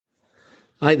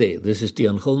Hi there, this is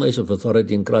Tian Gilnes of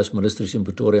Authority in Christ Ministries in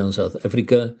Pretoria in South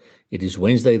Africa. It is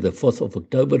Wednesday, the 4th of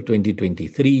October,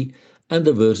 2023, and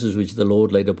the verses which the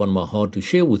Lord laid upon my heart to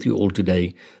share with you all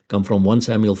today come from 1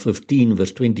 Samuel 15,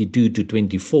 verse 22 to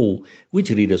 24, which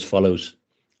read as follows.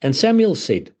 And Samuel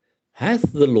said,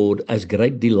 Hath the Lord as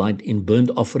great delight in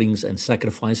burnt offerings and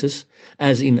sacrifices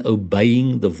as in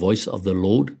obeying the voice of the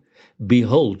Lord?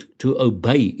 Behold, to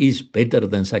obey is better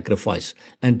than sacrifice,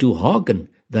 and to hearken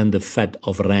than the fat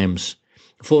of rams.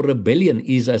 For rebellion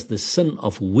is as the sin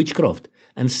of witchcraft,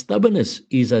 and stubbornness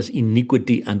is as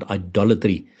iniquity and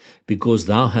idolatry. Because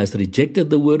thou hast rejected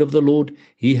the word of the Lord,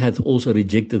 he hath also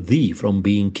rejected thee from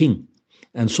being king.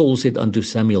 And Saul said unto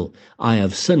Samuel, I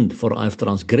have sinned, for I have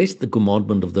transgressed the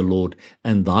commandment of the Lord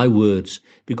and thy words,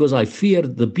 because I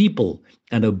feared the people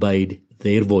and obeyed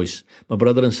their voice. My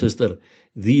brother and sister,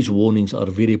 these warnings are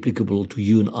very applicable to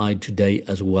you and I today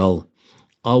as well.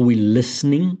 Are we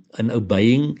listening and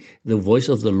obeying the voice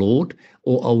of the Lord,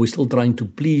 or are we still trying to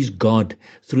please God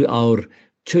through our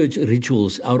church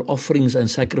rituals, our offerings and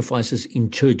sacrifices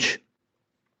in church?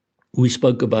 We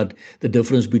spoke about the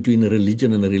difference between a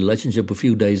religion and a relationship a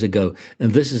few days ago,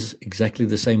 and this is exactly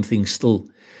the same thing still.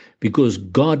 Because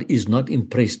God is not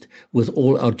impressed with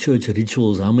all our church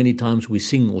rituals, how many times we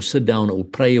sing or sit down or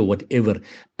pray or whatever,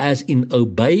 as in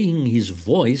obeying his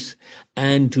voice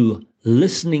and to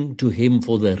listening to him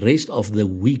for the rest of the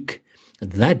week.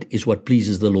 That is what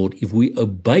pleases the Lord, if we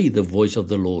obey the voice of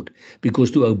the Lord,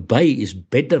 because to obey is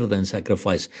better than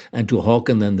sacrifice, and to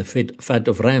hearken than the fat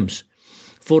of rams.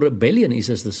 For rebellion is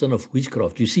as the sin of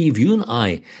witchcraft. You see, if you and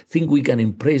I think we can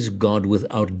impress God with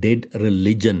our dead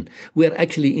religion, we are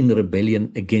actually in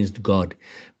rebellion against God.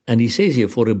 And he says here,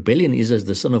 for rebellion is as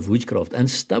the sin of witchcraft, and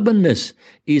stubbornness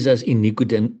is as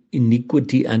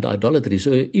iniquity and idolatry.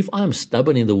 So if I'm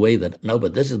stubborn in the way that, no,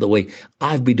 but this is the way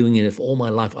I've been doing it for all my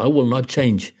life, I will not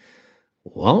change.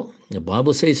 Well, the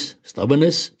Bible says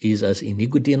stubbornness is as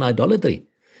iniquity and idolatry.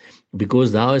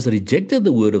 Because thou hast rejected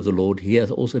the word of the Lord, he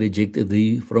hath also rejected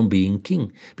thee from being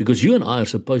king. Because you and I are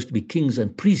supposed to be kings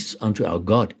and priests unto our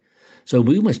God. So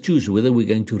we must choose whether we're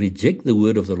going to reject the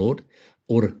word of the Lord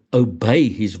or obey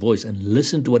his voice and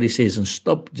listen to what he says and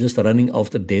stop just running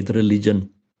after dead religion.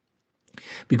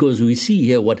 Because we see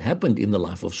here what happened in the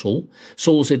life of Saul.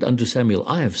 Saul said unto Samuel,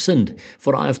 I have sinned,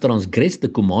 for I have transgressed the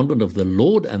commandment of the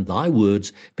Lord and thy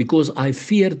words, because I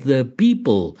feared the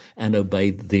people and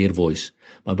obeyed their voice.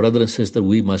 My brother and sister,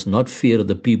 we must not fear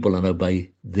the people and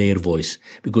obey their voice,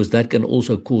 because that can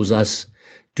also cause us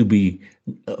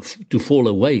to fall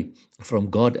away from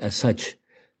God as such.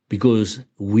 Because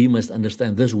we must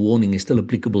understand this warning is still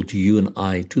applicable to you and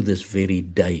I to this very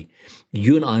day.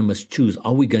 You and I must choose,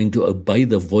 are we going to obey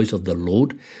the voice of the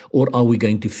Lord, or are we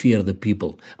going to fear the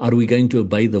people? Are we going to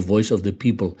obey the voice of the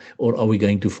people, or are we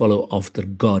going to follow after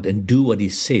God and do what he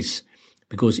says?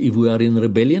 Because if we are in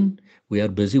rebellion, we are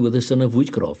busy with the sin of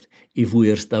witchcraft. If we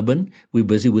are stubborn, we're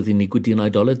busy with iniquity and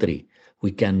idolatry.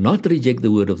 We cannot reject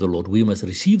the word of the Lord. We must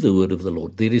receive the word of the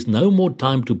Lord. There is no more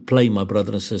time to play, my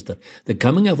brother and sister. The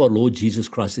coming of our Lord Jesus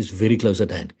Christ is very close at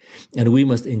hand. And we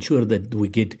must ensure that we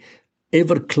get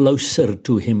ever closer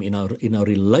to him in our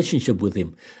relationship with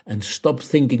him, and stop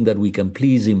thinking that we can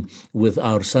please him with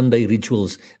our Sunday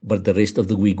rituals, but the rest of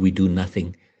the week we do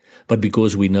nothing. But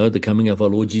because we know the coming of our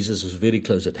Lord Jesus is very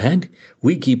close at hand,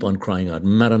 we keep on crying out,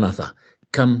 Maranatha,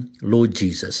 come, Lord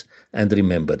Jesus. And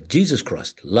remember, Jesus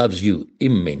Christ loves you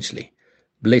immensely.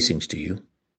 Blessings to you.